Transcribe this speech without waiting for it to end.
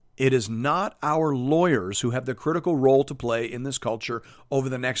It is not our lawyers who have the critical role to play in this culture over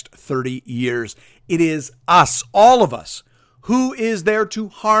the next 30 years. It is us, all of us. Who is there to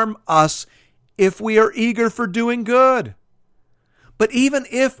harm us if we are eager for doing good? But even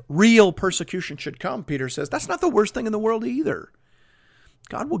if real persecution should come, Peter says, that's not the worst thing in the world either.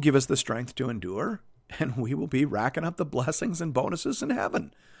 God will give us the strength to endure, and we will be racking up the blessings and bonuses in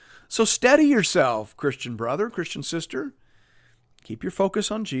heaven. So steady yourself, Christian brother, Christian sister. Keep your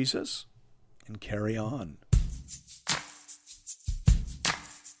focus on Jesus and carry on.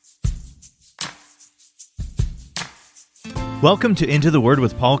 Welcome to Into the Word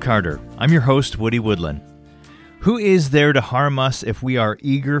with Paul Carter. I'm your host, Woody Woodland. Who is there to harm us if we are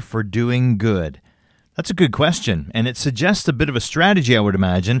eager for doing good? That's a good question, and it suggests a bit of a strategy, I would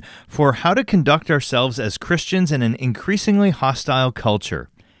imagine, for how to conduct ourselves as Christians in an increasingly hostile culture.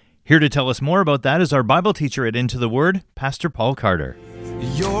 Here to tell us more about that is our Bible teacher at Into the Word, Pastor Paul Carter.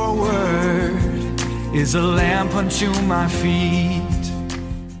 Your word is a lamp unto my feet.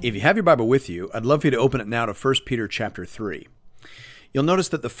 If you have your Bible with you, I'd love for you to open it now to 1 Peter chapter 3. You'll notice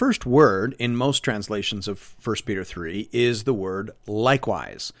that the first word in most translations of 1 Peter 3 is the word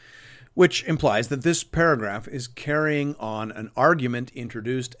likewise, which implies that this paragraph is carrying on an argument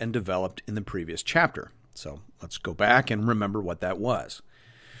introduced and developed in the previous chapter. So let's go back and remember what that was.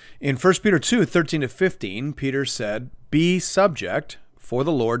 In 1 Peter 2, 13 to 15, Peter said, "Be subject for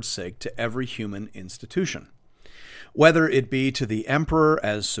the Lord's sake to every human institution, whether it be to the emperor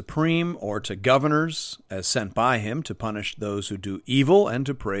as supreme or to governors as sent by him to punish those who do evil and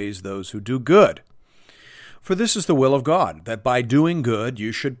to praise those who do good. For this is the will of God, that by doing good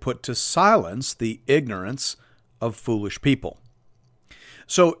you should put to silence the ignorance of foolish people."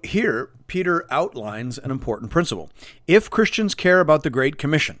 So here, Peter outlines an important principle. If Christians care about the Great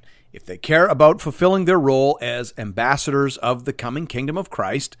Commission, if they care about fulfilling their role as ambassadors of the coming kingdom of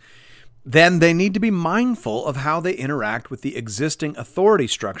Christ, then they need to be mindful of how they interact with the existing authority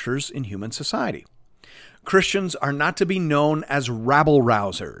structures in human society. Christians are not to be known as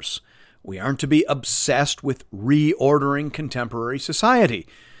rabble-rousers. We aren't to be obsessed with reordering contemporary society.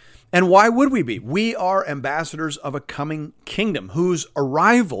 And why would we be? We are ambassadors of a coming kingdom whose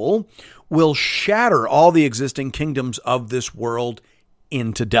arrival will shatter all the existing kingdoms of this world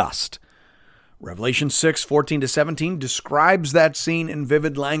into dust. Revelation 6, 14 to 17 describes that scene in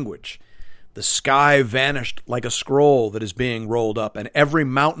vivid language. The sky vanished like a scroll that is being rolled up, and every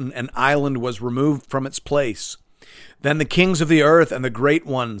mountain and island was removed from its place. Then the kings of the earth and the great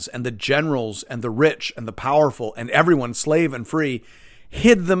ones and the generals and the rich and the powerful and everyone, slave and free,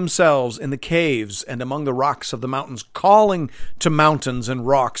 hid themselves in the caves and among the rocks of the mountains, calling to mountains and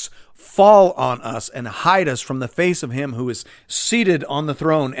rocks, "Fall on us and hide us from the face of him who is seated on the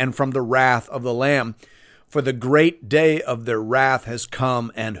throne and from the wrath of the Lamb. For the great day of their wrath has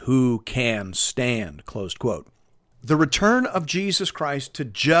come, and who can stand?" Closed quote. The return of Jesus Christ to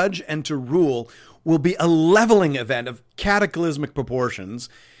judge and to rule will be a leveling event of cataclysmic proportions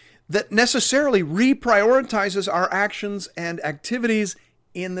that necessarily reprioritizes our actions and activities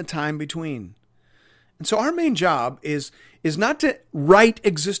in the time between. And so our main job is not to right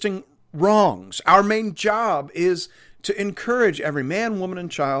existing wrongs. Our main job is to encourage every man, woman,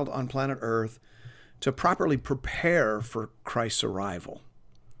 and child on planet Earth to properly prepare for Christ's arrival.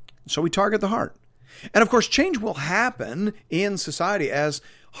 So we target the heart. And of course, change will happen in society as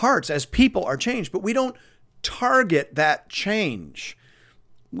hearts, as people are changed, but we don't target that change.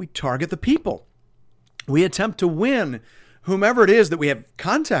 We target the people. We attempt to win whomever it is that we have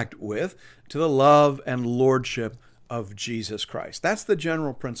contact with to the love and lordship of Jesus Christ. That's the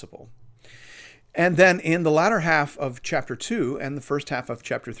general principle. And then in the latter half of chapter 2 and the first half of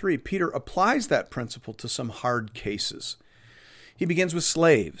chapter 3, Peter applies that principle to some hard cases. He begins with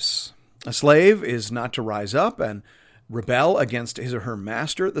slaves. A slave is not to rise up and rebel against his or her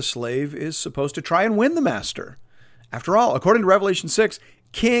master. The slave is supposed to try and win the master. After all, according to Revelation 6,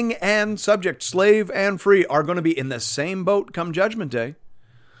 king and subject, slave and free, are going to be in the same boat come Judgment Day.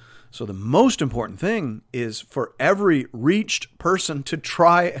 So the most important thing is for every reached person to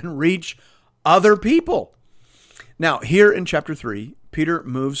try and reach other people. Now, here in chapter 3, Peter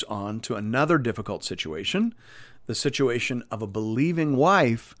moves on to another difficult situation, the situation of a believing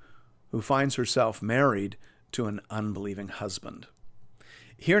wife who finds herself married to an unbelieving husband.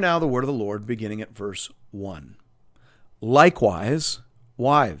 Hear now the word of the Lord beginning at verse 1. "Likewise,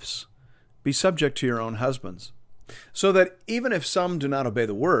 wives, be subject to your own husbands, so that even if some do not obey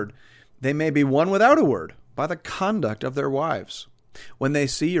the word, they may be won without a word by the conduct of their wives, when they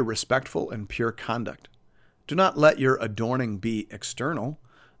see your respectful and pure conduct. Do not let your adorning be external,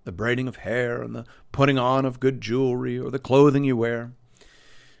 the braiding of hair and the putting on of good jewelry or the clothing you wear.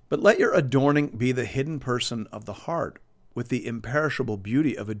 But let your adorning be the hidden person of the heart, with the imperishable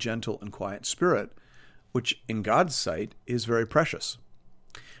beauty of a gentle and quiet spirit, which in God's sight is very precious.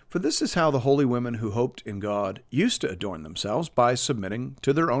 For this is how the holy women who hoped in God used to adorn themselves, by submitting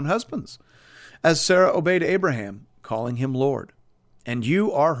to their own husbands, as Sarah obeyed Abraham, calling him Lord. And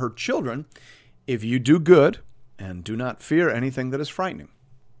you are her children, if you do good and do not fear anything that is frightening.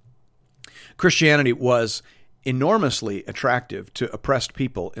 Christianity was enormously attractive to oppressed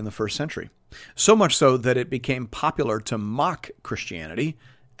people in the first century, so much so that it became popular to mock Christianity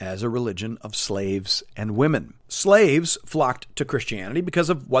as a religion of slaves and women. Slaves flocked to Christianity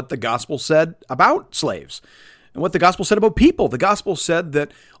because of what the gospel said about slaves and what the gospel said about people. The gospel said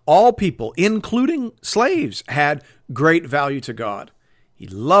that all people, including slaves, had great value to God. He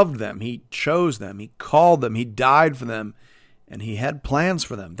loved them, he chose them, he called them, he died for them, and he had plans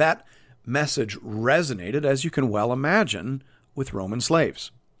for them. That message resonated, as you can well imagine, with Roman slaves.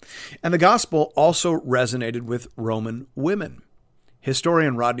 And the gospel also resonated with Roman women.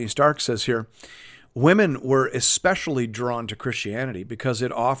 Historian Rodney Stark says here, women were especially drawn to Christianity because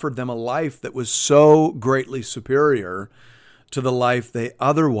it offered them a life that was so greatly superior to the life they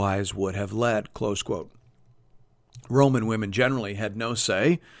otherwise would have led, close quote. Roman women generally had no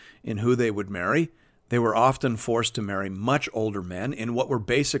say in who they would marry. They were often forced to marry much older men in what were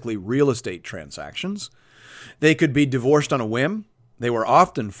basically real estate transactions. They could be divorced on a whim. They were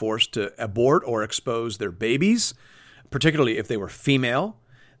often forced to abort or expose their babies, particularly if they were female.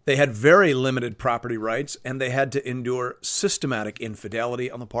 They had very limited property rights, and they had to endure systematic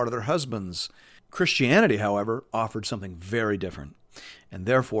infidelity on the part of their husbands. Christianity, however, offered something very different, and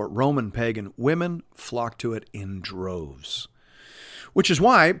therefore Roman pagan women flocked to it in droves. Which is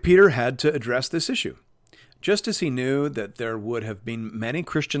why Peter had to address this issue. Just as he knew that there would have been many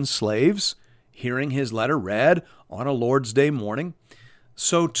Christian slaves hearing his letter read on a Lord's Day morning,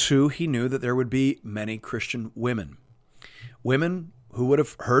 so too he knew that there would be many Christian women. Women who would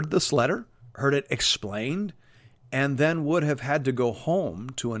have heard this letter, heard it explained, and then would have had to go home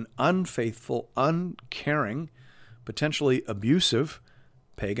to an unfaithful, uncaring, potentially abusive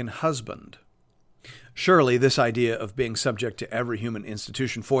pagan husband. Surely this idea of being subject to every human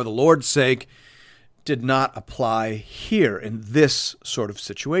institution for the Lord's sake did not apply here in this sort of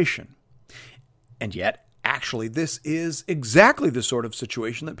situation. And yet, actually, this is exactly the sort of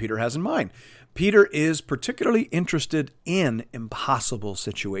situation that Peter has in mind. Peter is particularly interested in impossible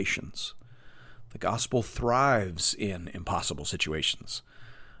situations. The gospel thrives in impossible situations.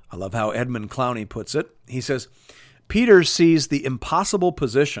 I love how Edmund Clowney puts it. He says, Peter sees the impossible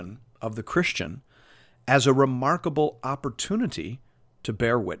position of the Christian as a remarkable opportunity to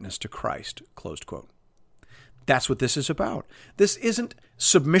bear witness to Christ, closed quote. That's what this is about. This isn't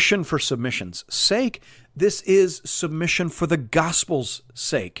submission for submission's sake. This is submission for the gospel's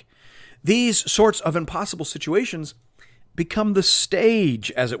sake. These sorts of impossible situations become the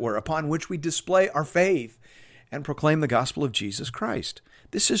stage, as it were, upon which we display our faith and proclaim the gospel of Jesus Christ.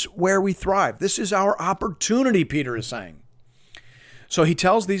 This is where we thrive. This is our opportunity, Peter is saying. So he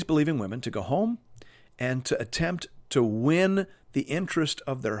tells these believing women to go home and to attempt to win the interest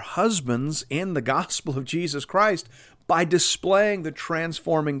of their husbands in the gospel of Jesus Christ by displaying the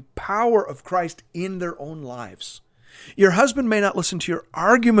transforming power of Christ in their own lives. Your husband may not listen to your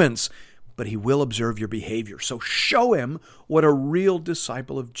arguments, but he will observe your behavior. So show him what a real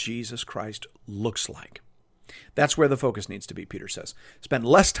disciple of Jesus Christ looks like. That's where the focus needs to be, Peter says. Spend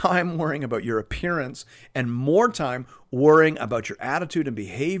less time worrying about your appearance and more time worrying about your attitude and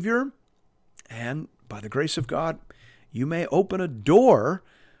behavior. And by the grace of God, you may open a door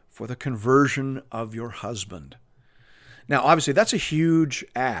for the conversion of your husband. Now, obviously, that's a huge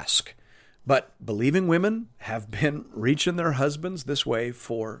ask, but believing women have been reaching their husbands this way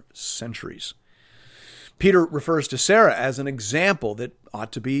for centuries. Peter refers to Sarah as an example that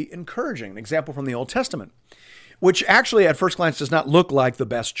ought to be encouraging, an example from the Old Testament, which actually at first glance does not look like the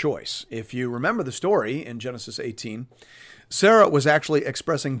best choice. If you remember the story in Genesis 18, Sarah was actually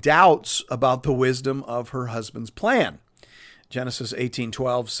expressing doubts about the wisdom of her husband's plan. Genesis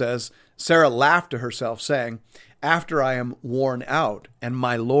 18:12 says, Sarah laughed to herself, saying, after I am worn out and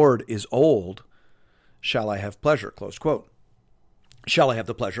my Lord is old, shall I have pleasure? Close quote. Shall I have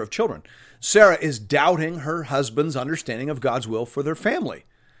the pleasure of children? Sarah is doubting her husband's understanding of God's will for their family.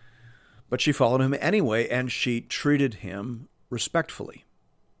 But she followed him anyway, and she treated him respectfully.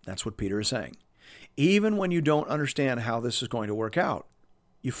 That's what Peter is saying. Even when you don't understand how this is going to work out,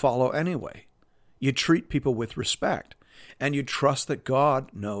 you follow anyway. You treat people with respect, and you trust that God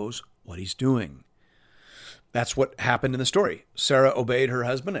knows what he's doing. That's what happened in the story. Sarah obeyed her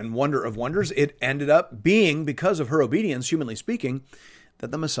husband, and wonder of wonders, it ended up being, because of her obedience, humanly speaking,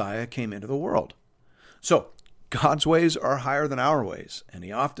 that the Messiah came into the world. So, God's ways are higher than our ways, and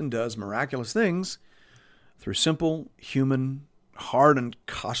he often does miraculous things through simple, human, hard, and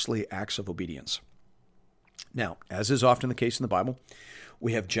costly acts of obedience. Now, as is often the case in the Bible,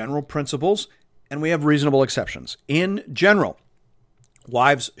 we have general principles and we have reasonable exceptions. In general,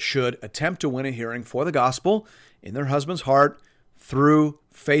 wives should attempt to win a hearing for the gospel in their husband's heart through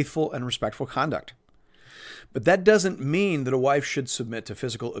faithful and respectful conduct. But that doesn't mean that a wife should submit to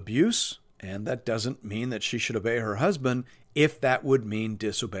physical abuse, and that doesn't mean that she should obey her husband if that would mean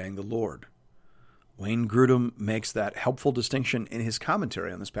disobeying the Lord. Wayne Grudem makes that helpful distinction in his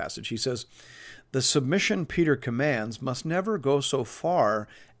commentary on this passage. He says, "The submission Peter commands must never go so far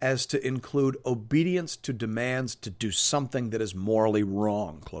as to include obedience to demands to do something that is morally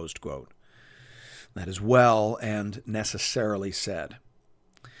wrong," closed quote. That is well and necessarily said.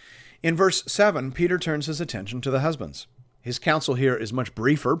 In verse 7, Peter turns his attention to the husbands. His counsel here is much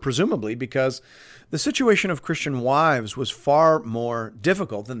briefer, presumably because the situation of Christian wives was far more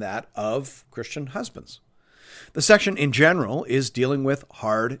difficult than that of Christian husbands. The section in general is dealing with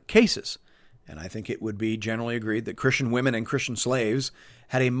hard cases, and I think it would be generally agreed that Christian women and Christian slaves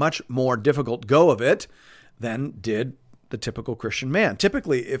had a much more difficult go of it than did the typical Christian man.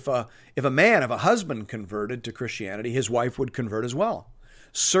 Typically, if a husband converted to Christianity, his wife would convert as well.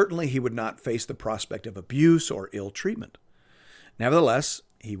 Certainly, he would not face the prospect of abuse or ill treatment. Nevertheless,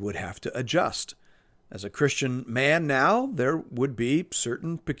 he would have to adjust. As a Christian man now, there would be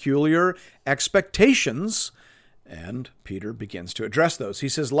certain peculiar expectations, and Peter begins to address those. He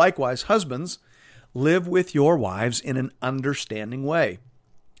says, "Likewise, husbands, live with your wives in an understanding way,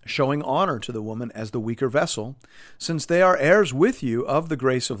 showing honor to the woman as the weaker vessel, since they are heirs with you of the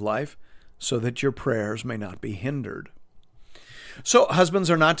grace of life, so that your prayers may not be hindered." So husbands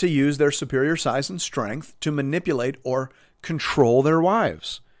are not to use their superior size and strength to manipulate or control their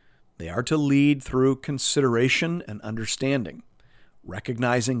wives. They are to lead through consideration and understanding,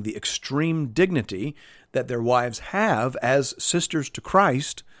 recognizing the extreme dignity that their wives have as sisters to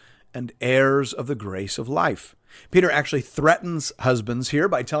Christ and heirs of the grace of life. Peter actually threatens husbands here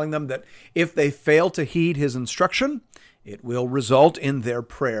by telling them that if they fail to heed his instruction, it will result in their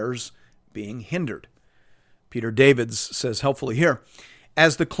prayers being hindered. Peter Davids says helpfully here,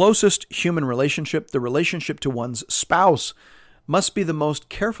 "As the closest human relationship, the relationship to one's spouse must be the most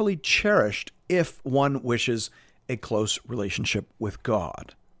carefully cherished if one wishes a close relationship with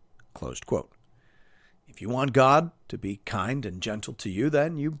God." Closed quote. If you want God to be kind and gentle to you,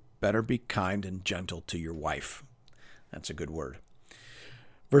 then you better be kind and gentle to your wife. That's a good word.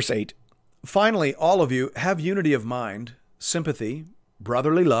 Verse 8, "Finally, all of you have unity of mind, sympathy,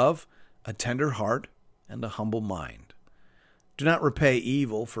 brotherly love, a tender heart, and a humble mind. Do not repay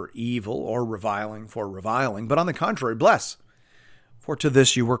evil for evil or reviling for reviling, but on the contrary, bless. For to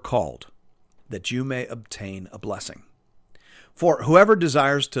this you were called, that you may obtain a blessing. For whoever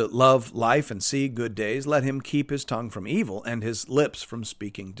desires to love life and see good days, let him keep his tongue from evil and his lips from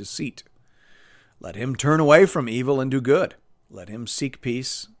speaking deceit. Let him turn away from evil and do good. Let him seek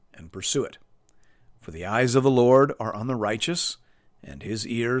peace and pursue it. For the eyes of the Lord are on the righteous, and his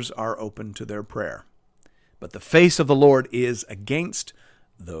ears are open to their prayer. But the face of the Lord is against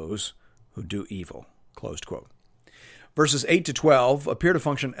those who do evil." Closed quote. Verses 8 to 12 appear to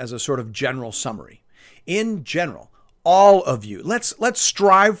function as a sort of general summary. In general, all of you, let's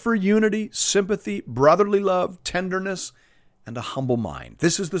strive for unity, sympathy, brotherly love, tenderness, and a humble mind.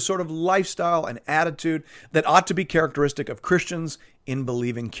 This is the sort of lifestyle and attitude that ought to be characteristic of Christians in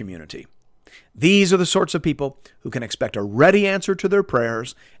believing community. These are the sorts of people who can expect a ready answer to their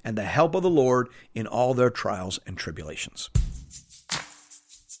prayers and the help of the Lord in all their trials and tribulations.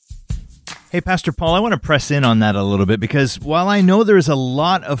 Hey, Pastor Paul, I want to press in on that a little bit because while I know there's a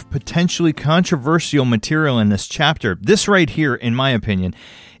lot of potentially controversial material in this chapter, this right here, in my opinion,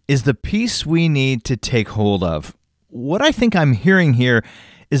 is the piece we need to take hold of. What I think I'm hearing here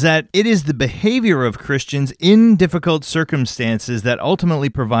is that it is the behavior of Christians in difficult circumstances that ultimately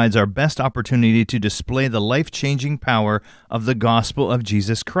provides our best opportunity to display the life-changing power of the gospel of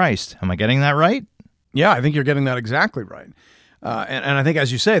Jesus Christ. Am I getting that right? Yeah, I think you're getting that exactly right. And I think,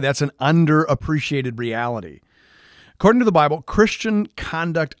 as you say, that's an underappreciated reality. According to the Bible, Christian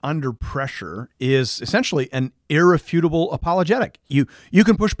conduct under pressure is essentially an irrefutable apologetic. You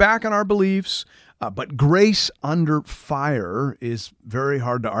can push back on our beliefs, but grace under fire is very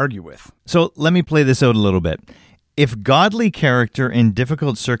hard to argue with. So let me play this out a little bit. If godly character in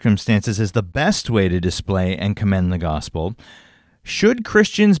difficult circumstances is the best way to display and commend the gospel, should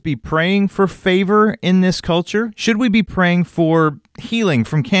Christians be praying for favor in this culture? Should we be praying for healing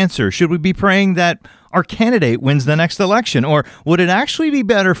from cancer? Should we be praying that our candidate wins the next election? Or would it actually be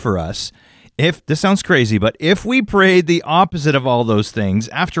better for us if, this sounds crazy, but if we prayed the opposite of all those things?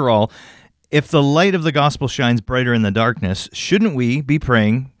 After all, if the light of the gospel shines brighter in the darkness, shouldn't we be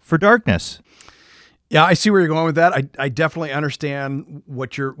praying for darkness? Yeah, I see where you're going with that. I definitely understand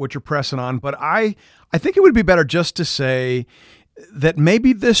what you're pressing on, but I think it would be better just to say that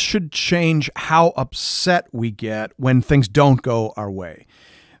maybe this should change how upset we get when things don't go our way.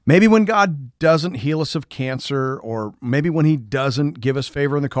 Maybe when God doesn't heal us of cancer, or maybe when he doesn't give us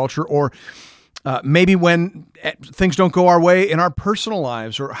favor in the culture, or maybe when things don't go our way in our personal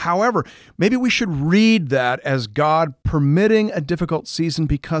lives, or however, maybe we should read that as God permitting a difficult season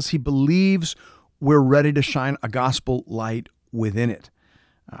because he believes we're ready to shine a gospel light within it.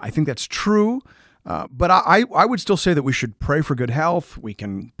 I think that's true, but I would still say that we should pray for good health. We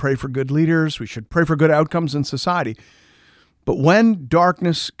can pray for good leaders. We should pray for good outcomes in society. But when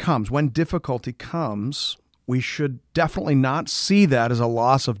darkness comes, when difficulty comes, we should definitely not see that as a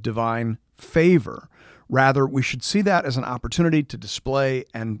loss of divine favor. Rather, we should see that as an opportunity to display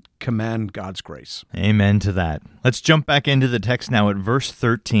and commend God's grace. Amen to that. Let's jump back into the text now at verse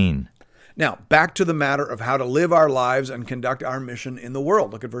 13. Now, back to the matter of how to live our lives and conduct our mission in the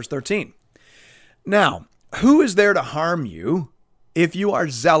world. Look at verse 13. Now, who is there to harm you if you are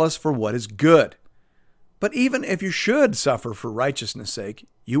zealous for what is good? But even if you should suffer for righteousness' sake,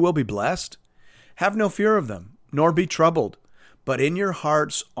 you will be blessed. Have no fear of them, nor be troubled, but in your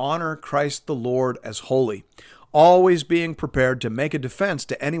hearts honor Christ the Lord as holy, always being prepared to make a defense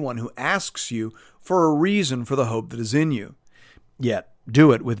to anyone who asks you for a reason for the hope that is in you. Yet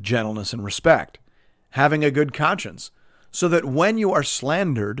do it with gentleness and respect, having a good conscience, so that when you are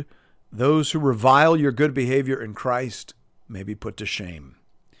slandered, those who revile your good behavior in Christ may be put to shame.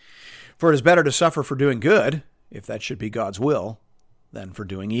 For it is better to suffer for doing good, if that should be God's will, than for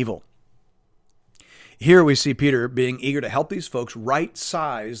doing evil. Here we see Peter being eager to help these folks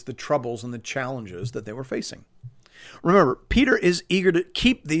right-size the troubles and the challenges that they were facing. Remember, Peter is eager to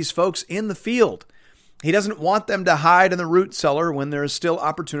keep these folks in the field. He doesn't want them to hide in the root cellar when there is still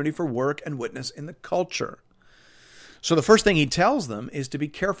opportunity for work and witness in the culture. So the first thing he tells them is to be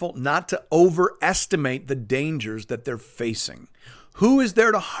careful not to overestimate the dangers that they're facing. Who is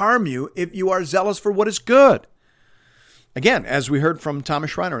there to harm you if you are zealous for what is good? Again, as we heard from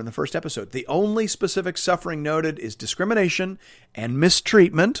Thomas Schreiner in the first episode, the only specific suffering noted is discrimination and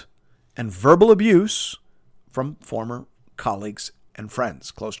mistreatment and verbal abuse from former colleagues and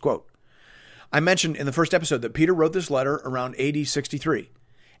friends, close quote. I mentioned in the first episode that Peter wrote this letter around AD 63,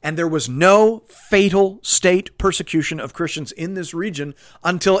 and there was no fatal state persecution of Christians in this region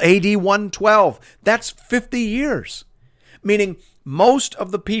until AD 112. That's 50 years, meaning most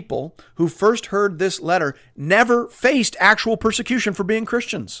of the people who first heard this letter never faced actual persecution for being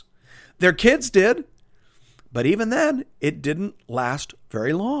Christians. Their kids did, but even then, it didn't last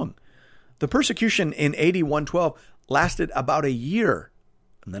very long. The persecution in AD 112 lasted about a year.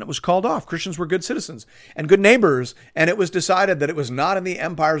 And then it was called off. Christians were good citizens and good neighbors, and it was decided that it was not in the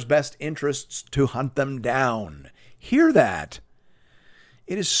empire's best interests to hunt them down. Hear that?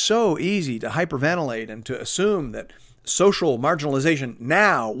 It is so easy to hyperventilate and to assume that social marginalization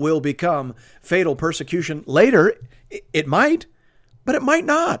now will become fatal persecution later. It might, but it might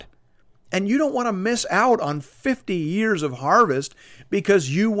not. And you don't want to miss out on 50 years of harvest because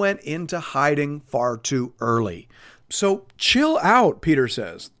you went into hiding far too early. So chill out, Peter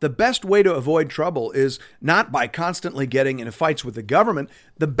says. The best way to avoid trouble is not by constantly getting into fights with the government.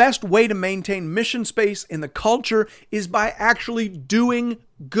 The best way to maintain mission space in the culture is by actually doing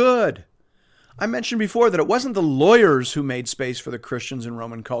good. I mentioned before that it wasn't the lawyers who made space for the Christians in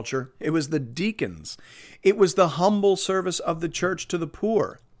Roman culture. It was the deacons. It was the humble service of the church to the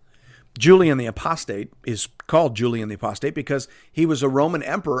poor. Julian the Apostate is called Julian the Apostate because he was a Roman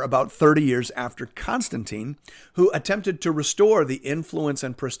emperor about 30 years after Constantine, who attempted to restore the influence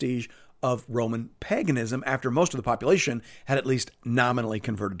and prestige of Roman paganism after most of the population had at least nominally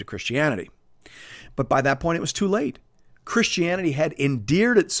converted to Christianity. But by that point, it was too late. Christianity had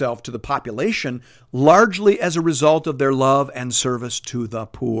endeared itself to the population largely as a result of their love and service to the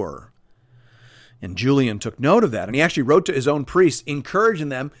poor. And Julian took note of that, and he actually wrote to his own priests, encouraging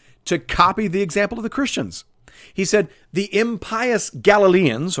them to copy the example of the Christians. He said, the impious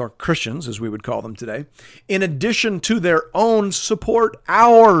Galileans, or Christians as we would call them today, in addition to their own, support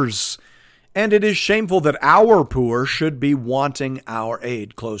ours. And it is shameful that our poor should be wanting our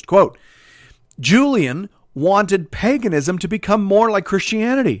aid. Closed quote. Julian wanted paganism to become more like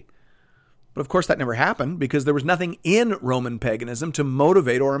Christianity. But of course that never happened because there was nothing in Roman paganism to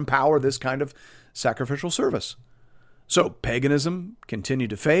motivate or empower this kind of sacrificial service. So paganism continued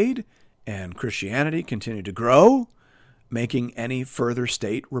to fade, and Christianity continued to grow, making any further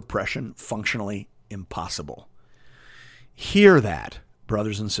state repression functionally impossible. Hear that,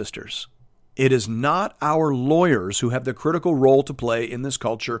 brothers and sisters. It is not our lawyers who have the critical role to play in this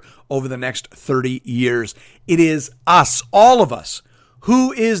culture over the next 30 years. It is us, all of us.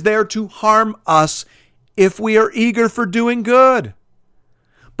 Who is there to harm us if we are eager for doing good?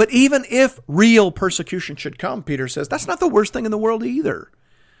 But even if real persecution should come, Peter says, that's not the worst thing in the world either.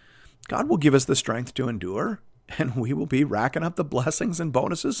 God will give us the strength to endure, and we will be racking up the blessings and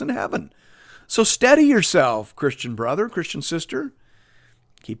bonuses in heaven. So steady yourself, Christian brother, Christian sister.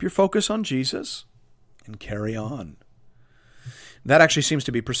 Keep your focus on Jesus and carry on. That actually seems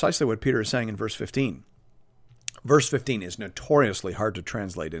to be precisely what Peter is saying in verse 15. Verse 15 is notoriously hard to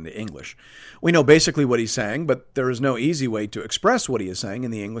translate into English. We know basically what he's saying, but there is no easy way to express what he is saying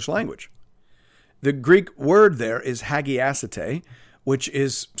in the English language. The Greek word there is hagiasete, which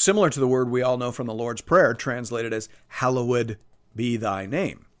is similar to the word we all know from the Lord's Prayer, translated as hallowed be thy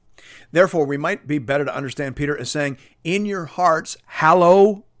name. Therefore, we might be better to understand Peter as saying, in your hearts,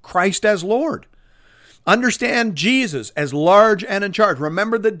 hallow Christ as Lord. Understand Jesus as large and in charge.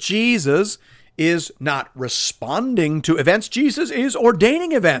 Remember that Jesus is not responding to events. Jesus is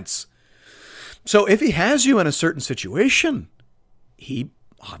ordaining events. So if he has you in a certain situation, he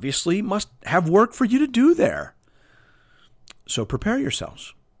obviously must have work for you to do there. So prepare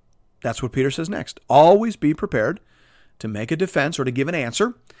yourselves. That's what Peter says next. Always be prepared to make a defense or to give an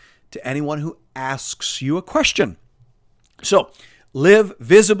answer to anyone who asks you a question. So live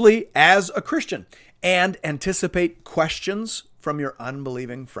visibly as a Christian and anticipate questions from your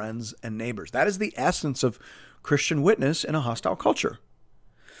unbelieving friends and neighbors. That is the essence of Christian witness in a hostile culture.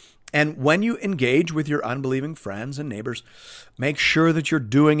 And when you engage with your unbelieving friends and neighbors, make sure that you're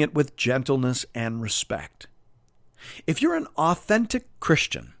doing it with gentleness and respect. If you're an authentic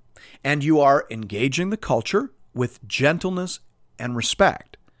Christian and you are engaging the culture with gentleness and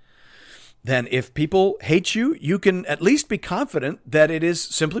respect, then if people hate you, you can at least be confident that it is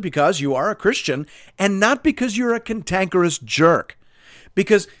simply because you are a Christian and not because you're a cantankerous jerk.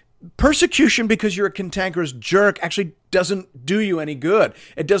 Because persecution because you're a cantankerous jerk actually doesn't do you any good.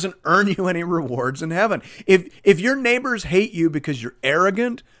 It doesn't earn you any rewards in heaven. If your neighbors hate you because you're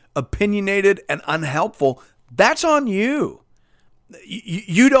arrogant, opinionated, and unhelpful, that's on you.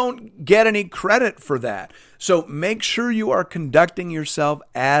 You don't get any credit for that. So make sure you are conducting yourself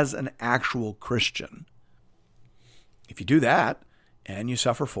as an actual Christian. If you do that and you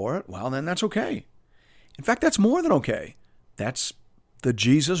suffer for it, well, then that's okay. In fact, that's more than okay. That's the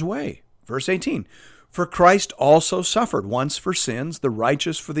Jesus way. Verse 18, for Christ also suffered once for sins, the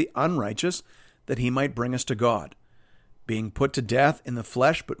righteous for the unrighteous, that he might bring us to God, being put to death in the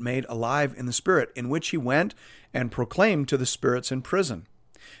flesh, but made alive in the Spirit, in which he went and proclaimed to the spirits in prison,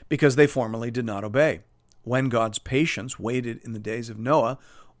 because they formerly did not obey, when God's patience waited in the days of Noah,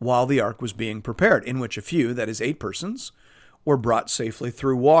 while the ark was being prepared, in which a few, that is 8 persons, were brought safely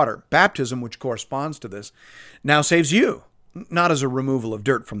through water. Baptism, which corresponds to this, now saves you, not as a removal of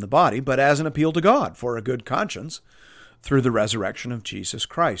dirt from the body, but as an appeal to God for a good conscience, through the resurrection of Jesus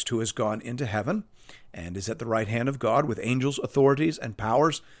Christ, who has gone into heaven and is at the right hand of God with angels, authorities, and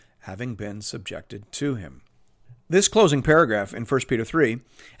powers, having been subjected to him. This closing paragraph in 1 Peter 3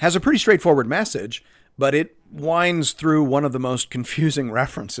 has a pretty straightforward message, but it winds through one of the most confusing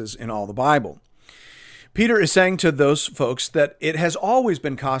references in all the Bible. Peter is saying to those folks that it has always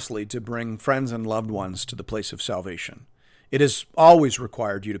been costly to bring friends and loved ones to the place of salvation. It has always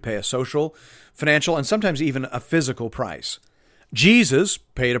required you to pay a social, financial, and sometimes even a physical price. Jesus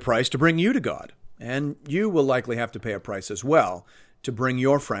paid a price to bring you to God, and you will likely have to pay a price as well to bring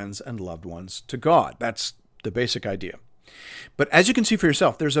your friends and loved ones to God. That's the basic idea. But as you can see for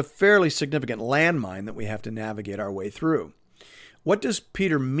yourself, there's a fairly significant landmine that we have to navigate our way through. What does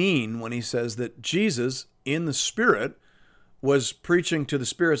Peter mean when he says that Jesus, in the Spirit, was preaching to the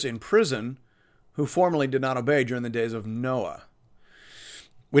spirits in prison who formerly did not obey during the days of Noah?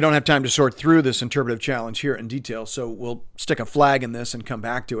 We don't have time to sort through this interpretive challenge here in detail, so we'll stick a flag in this and come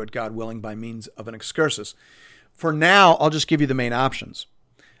back to it, God willing, by means of an excursus. For now, I'll just give you the main options.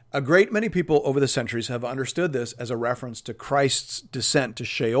 A great many people over the centuries have understood this as a reference to Christ's descent to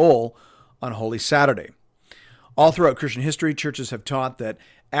Sheol on Holy Saturday. All throughout Christian history, churches have taught that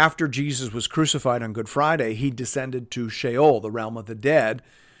after Jesus was crucified on Good Friday, he descended to Sheol, the realm of the dead,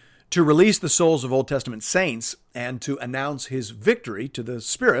 to release the souls of Old Testament saints and to announce his victory to the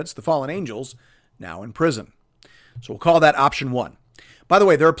spirits, the fallen angels, now in prison. So we'll call that option 1. By the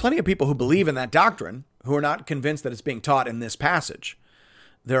way, there are plenty of people who believe in that doctrine who are not convinced that it's being taught in this passage.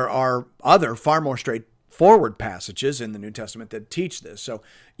 There are other far more forward passages in the New Testament that teach this. So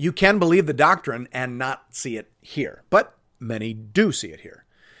you can believe the doctrine and not see it here, but many do see it here.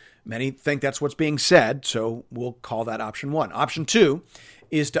 Many think that's what's being said, so we'll call that option 1. Option 2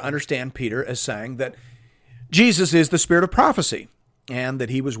 is to understand Peter as saying that Jesus is the spirit of prophecy and that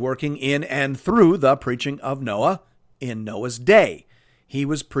he was working in and through the preaching of Noah in Noah's day. He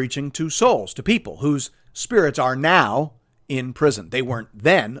was preaching to souls, to people whose spirits are now in prison. They weren't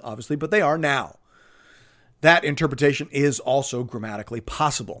then, obviously, but they are now. That interpretation is also grammatically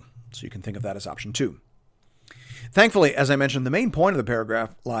possible, so you can think of that as option 2. Thankfully, as I mentioned, the main point of the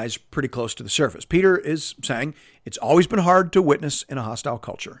paragraph lies pretty close to the surface. Peter is saying it's always been hard to witness in a hostile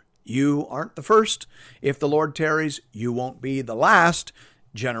culture. You aren't the first. If the Lord tarries, you won't be the last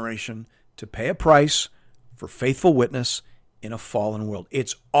generation to pay a price for faithful witness in a fallen world.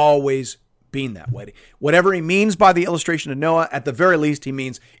 It's always been that way. Whatever he means by the illustration of Noah, at the very least, he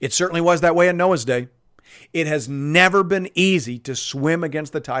means it certainly was that way in Noah's day. It has never been easy to swim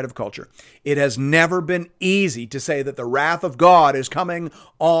against the tide of culture. It has never been easy to say that the wrath of God is coming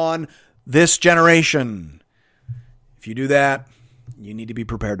on this generation. If you do that, you need to be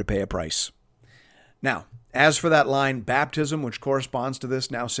prepared to pay a price. Now, as for that line, baptism, which corresponds to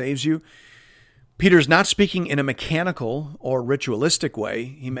this, now saves you, Peter's not speaking in a mechanical or ritualistic way.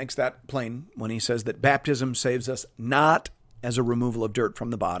 He makes that plain when he says that baptism saves us not as a removal of dirt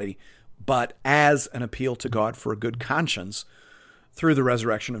from the body, but as an appeal to God for a good conscience through the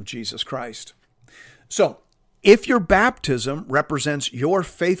resurrection of Jesus Christ. So, if your baptism represents your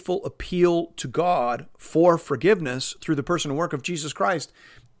faithful appeal to God for forgiveness through the person and work of Jesus Christ,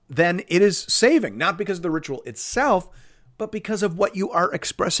 then it is saving, not because of the ritual itself, but because of what you are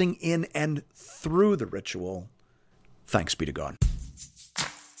expressing in and through the ritual. Thanks be to God.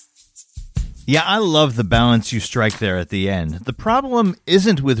 Yeah, I love the balance you strike there at the end. The problem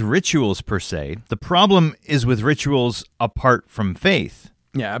isn't with rituals per se. The problem is with rituals apart from faith.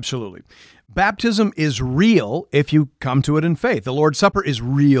 Yeah, absolutely. Baptism is real if you come to it in faith. The Lord's Supper is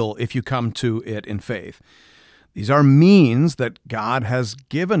real if you come to it in faith. These are means that God has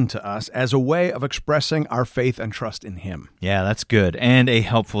given to us as a way of expressing our faith and trust in Him. Yeah, that's good, and a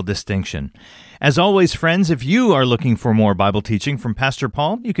helpful distinction. As always, friends, if you are looking for more Bible teaching from Pastor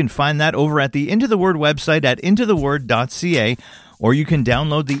Paul, you can find that over at the Into the Word website at intotheword.ca, or you can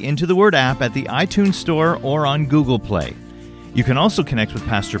download the Into the Word app at the iTunes Store or on Google Play. You can also connect with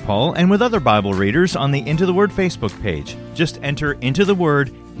Pastor Paul and with other Bible readers on the Into the Word Facebook page. Just enter Into the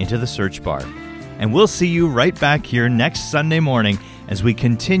Word into the search bar. And we'll see you right back here next Sunday morning as we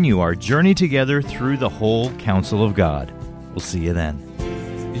continue our journey together through the whole counsel of God. We'll see you then.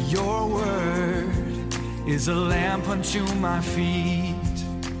 Your word is a lamp unto my feet